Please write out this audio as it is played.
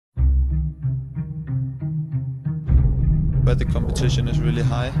acrobatic competition is really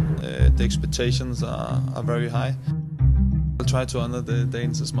high. The expectations are very high. I'll try to honor the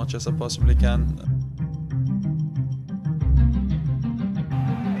Danes as much as I possibly can.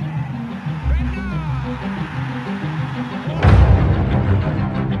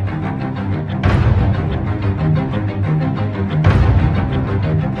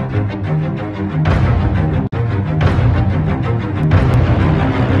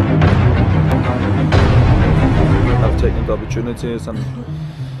 Taking the opportunities,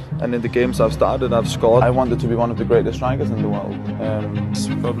 and in the games I've started, I've scored. I wanted to be one of the greatest strikers in the world. It's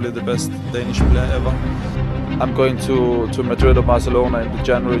probably the best Danish player ever. I'm going to Madrid or Barcelona in the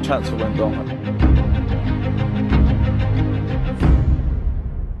January transfer window.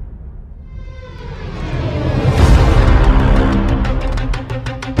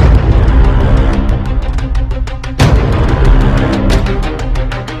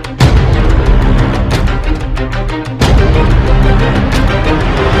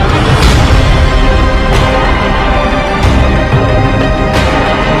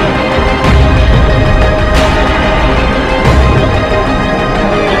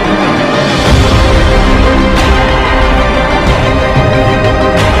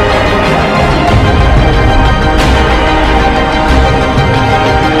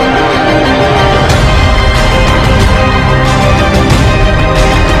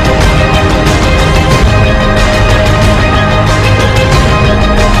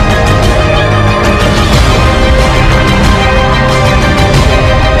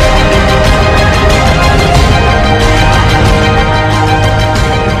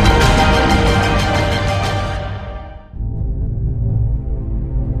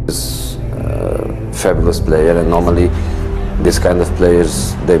 Fabulous player, and normally this kind of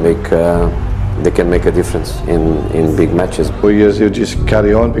players they can make a difference in big matches. For years he'll just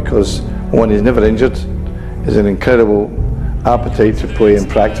carry on because one, he's never injured, he's an incredible appetite to play and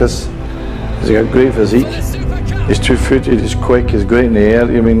practice, he's got great physique, he's two-footed, he's quick, he's great in the air.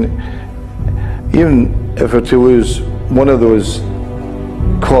 I mean, even if we're to lose one of those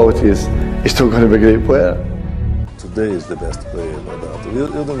qualities, he's still going to be a great player. Today is the best player, no doubt. You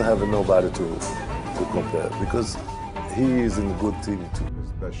don't have nobody to compare, because he is in a good team too.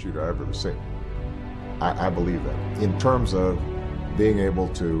 He's the best shooter I've ever seen. I believe that. In terms of being able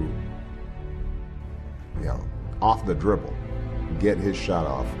to, off the dribble, get his shot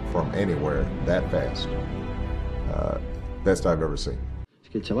off from anywhere that fast, best I've ever seen. Es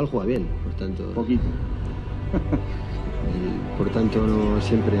que el chaval juega bien, por tanto. Poquito. Por tanto, no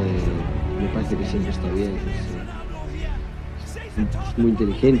siempre, me parece que siempre está bien. Es muy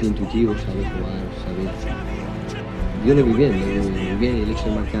inteligente, intuitivo, sabe jugar, sabe. Yo le vi bien, y el hecho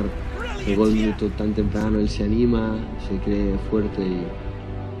de marcar el gol minuto tan temprano, él se anima, se cree fuerte y...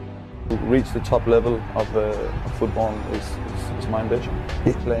 Reach the top level of football is my ambition.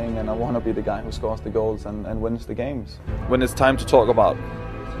 Playing, and I want to be the guy who scores the goals and wins the games. When it's time to talk about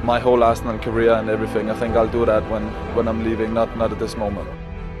my whole Arsenal career and everything, I think I'll do that when I'm leaving, not at this moment.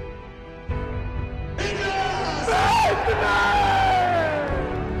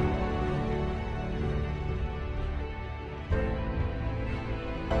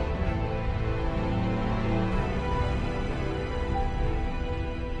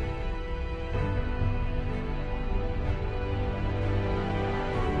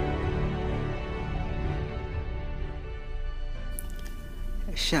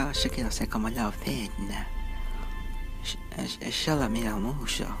 الشخص كده سيكون ملاو ثين الشلا ميلا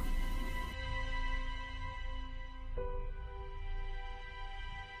موشو